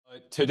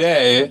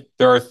Today,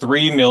 there are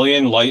 3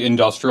 million light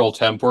industrial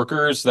temp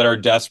workers that are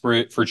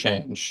desperate for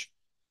change.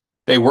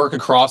 They work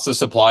across the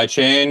supply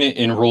chain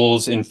in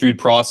roles in food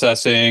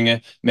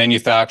processing,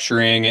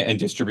 manufacturing, and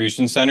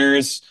distribution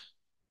centers.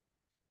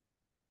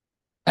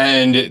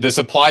 And the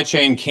supply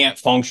chain can't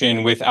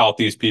function without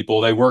these people.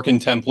 They work in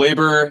temp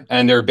labor,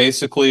 and they're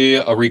basically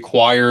a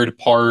required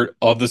part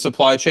of the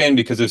supply chain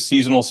because of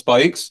seasonal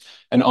spikes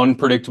and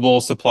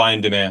unpredictable supply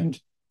and demand.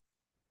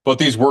 But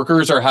these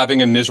workers are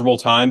having a miserable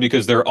time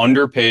because they're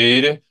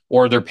underpaid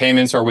or their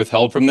payments are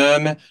withheld from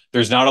them.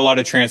 There's not a lot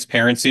of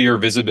transparency or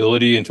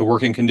visibility into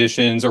working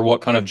conditions or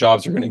what kind of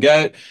jobs they're going to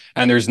get.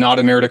 And there's not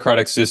a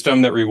meritocratic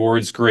system that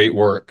rewards great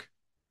work.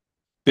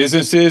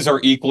 Businesses are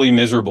equally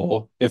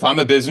miserable. If I'm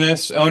a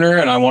business owner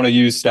and I want to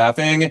use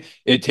staffing,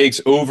 it takes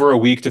over a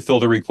week to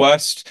fill the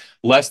request.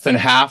 Less than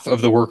half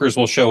of the workers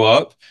will show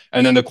up,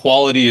 and then the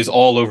quality is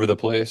all over the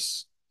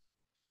place.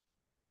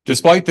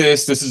 Despite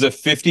this, this is a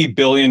 $50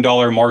 billion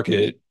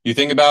market. You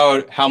think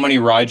about how many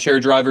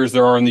rideshare drivers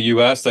there are in the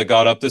US that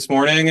got up this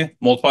morning,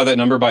 multiply that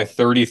number by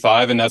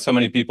 35, and that's how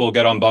many people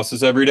get on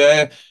buses every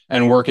day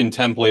and work in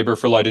temp labor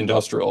for light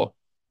industrial.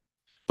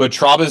 But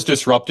Traba is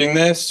disrupting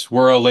this.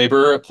 We're a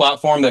labor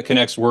platform that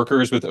connects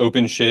workers with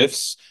open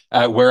shifts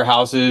at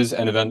warehouses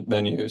and event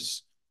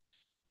venues.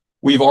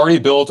 We've already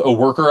built a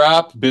worker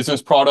app,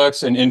 business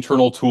products, and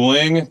internal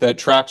tooling that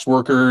tracks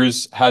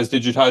workers, has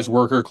digitized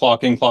worker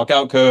clock in, clock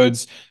out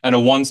codes, and a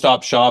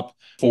one-stop shop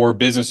for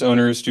business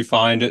owners to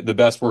find the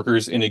best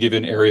workers in a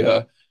given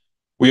area.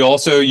 We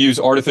also use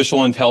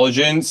artificial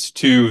intelligence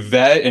to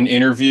vet and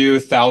interview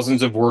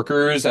thousands of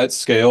workers at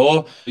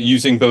scale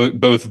using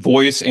both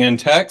voice and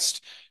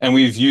text. And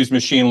we've used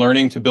machine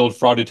learning to build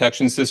fraud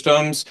detection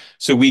systems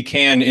so we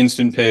can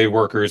instant pay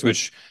workers,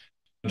 which,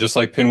 just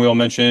like Pinwheel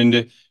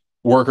mentioned,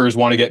 workers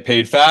want to get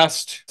paid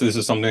fast. So this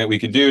is something that we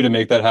could do to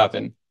make that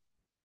happen.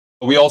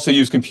 We also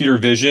use computer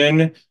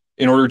vision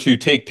in order to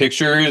take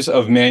pictures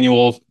of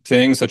manual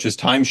things such as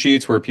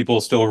timesheets where people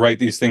still write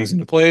these things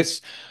into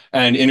place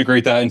and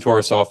integrate that into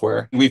our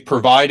software. We've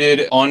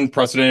provided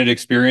unprecedented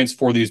experience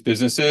for these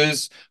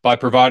businesses by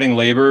providing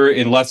labor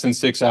in less than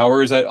 6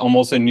 hours at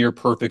almost a near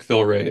perfect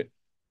fill rate.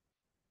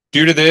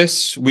 Due to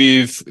this,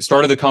 we've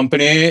started the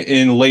company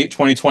in late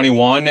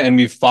 2021 and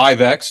we've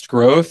 5x'd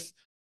growth.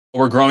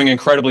 We're growing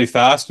incredibly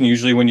fast. And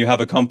usually when you have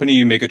a company,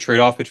 you make a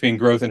trade-off between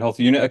growth and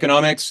healthy unit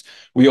economics.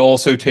 We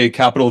also take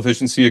capital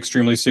efficiency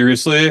extremely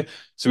seriously.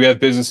 So we have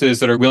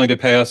businesses that are willing to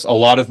pay us a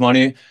lot of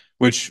money,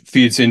 which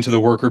feeds into the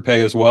worker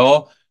pay as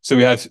well. So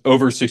we have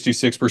over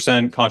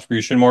 66%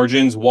 contribution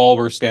margins while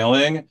we're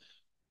scaling.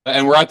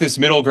 And we're at this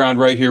middle ground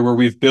right here where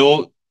we've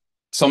built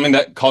something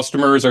that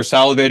customers are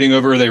salivating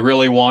over. They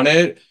really want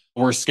it.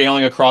 We're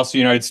scaling across the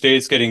United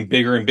States, getting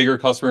bigger and bigger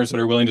customers that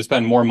are willing to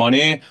spend more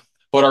money.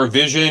 But our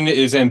vision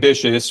is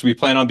ambitious. We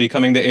plan on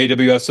becoming the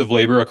AWS of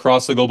labor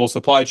across the global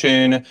supply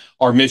chain.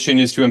 Our mission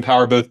is to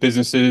empower both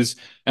businesses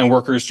and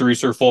workers to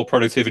reach their full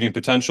productivity and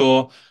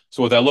potential.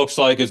 So what that looks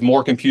like is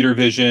more computer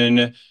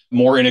vision,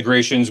 more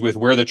integrations with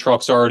where the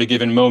trucks are at a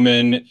given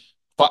moment,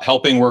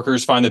 helping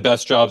workers find the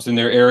best jobs in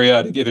their area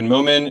at a given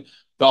moment.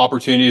 The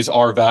opportunities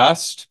are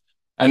vast.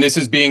 And this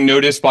is being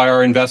noticed by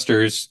our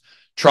investors.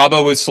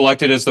 Traba was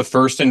selected as the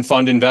first in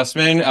fund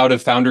investment out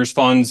of Founders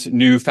Fund's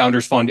new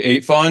Founders Fund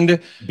 8 fund.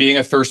 Being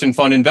a first in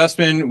fund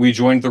investment, we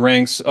joined the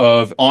ranks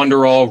of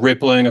Onderall,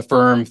 Rippling,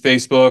 Affirm,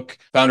 Facebook.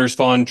 Founders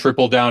Fund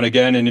tripled down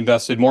again and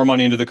invested more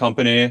money into the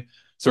company.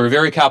 So we're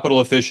very capital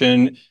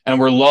efficient and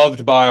we're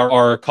loved by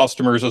our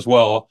customers as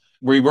well.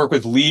 We work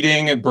with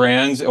leading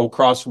brands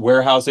across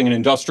warehousing and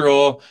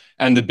industrial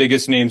and the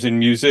biggest names in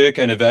music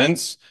and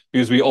events,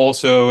 because we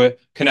also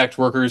connect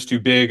workers to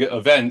big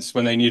events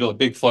when they need a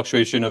big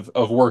fluctuation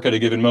of work at a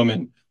given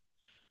moment.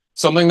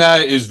 Something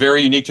that is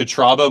very unique to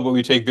Traba, but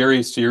we take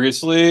very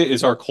seriously,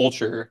 is our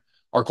culture.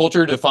 Our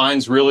culture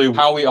defines really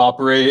how we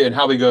operate and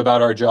how we go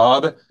about our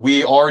job.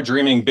 We are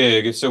dreaming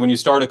big. So when you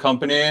start a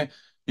company,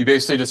 you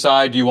basically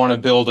decide, do you want to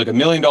build like $1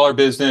 million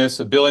business,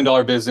 $1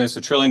 billion business,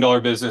 $1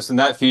 trillion business, and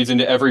that feeds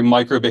into every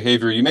micro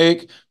behavior you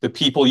make, the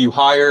people you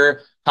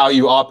hire, how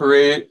you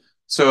operate.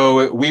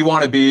 So we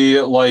want to be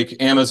like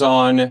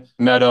Amazon,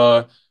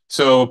 Meta.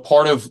 So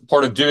part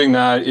of doing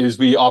that is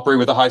we operate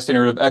with a high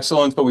standard of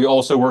excellence, but we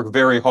also work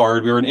very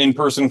hard. We're an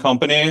in-person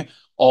company.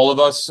 All of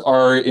us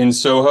are in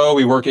Soho.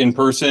 We work in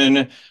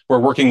person. We're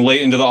working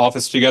late into the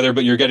office together,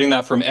 but you're getting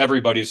that from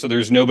everybody. So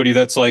there's nobody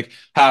that's like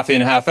half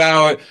in, half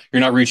out. You're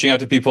not reaching out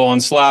to people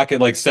on Slack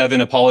at like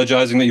 7,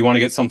 apologizing that you want to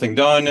get something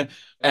done.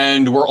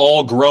 And we're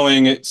all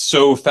growing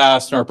so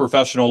fast in our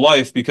professional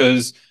life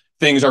because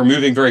things are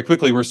moving very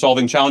quickly. We're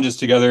solving challenges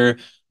together.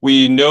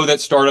 We know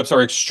that startups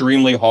are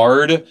extremely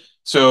hard.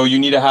 So you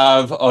need to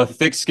have a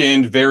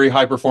thick-skinned, very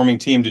high-performing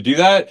team to do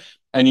that.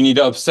 And you need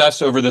to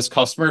obsess over this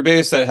customer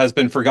base that has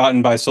been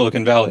forgotten by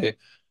Silicon Valley.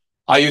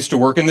 I used to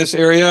work in this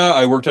area.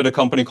 I worked at a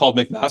company called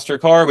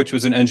McMaster-Carr, which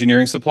was an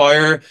engineering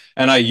supplier,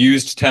 and I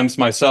used temps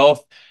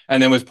myself,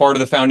 and then was part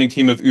of the founding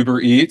team of Uber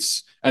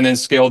Eats, and then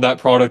scaled that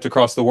product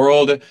across the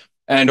world.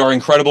 And our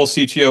incredible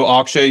CTO,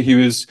 Akshay, he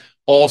was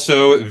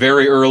Also,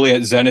 very early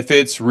at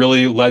Zenefits,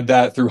 really led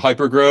that through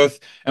hypergrowth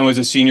and was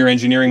a senior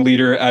engineering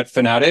leader at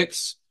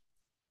Fanatics.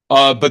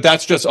 But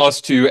that's just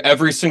us two.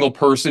 Every single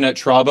person at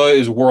Traba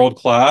is world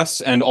class,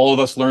 and all of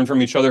us learn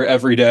from each other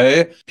every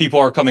day. People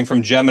are coming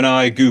from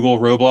Gemini, Google,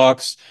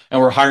 Roblox,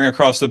 and we're hiring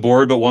across the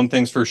board. But one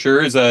thing's for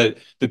sure is that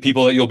the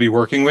people that you'll be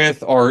working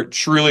with are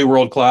truly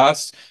world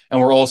class,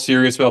 and we're all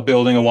serious about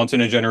building a once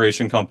in a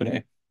generation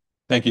company.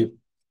 Thank you.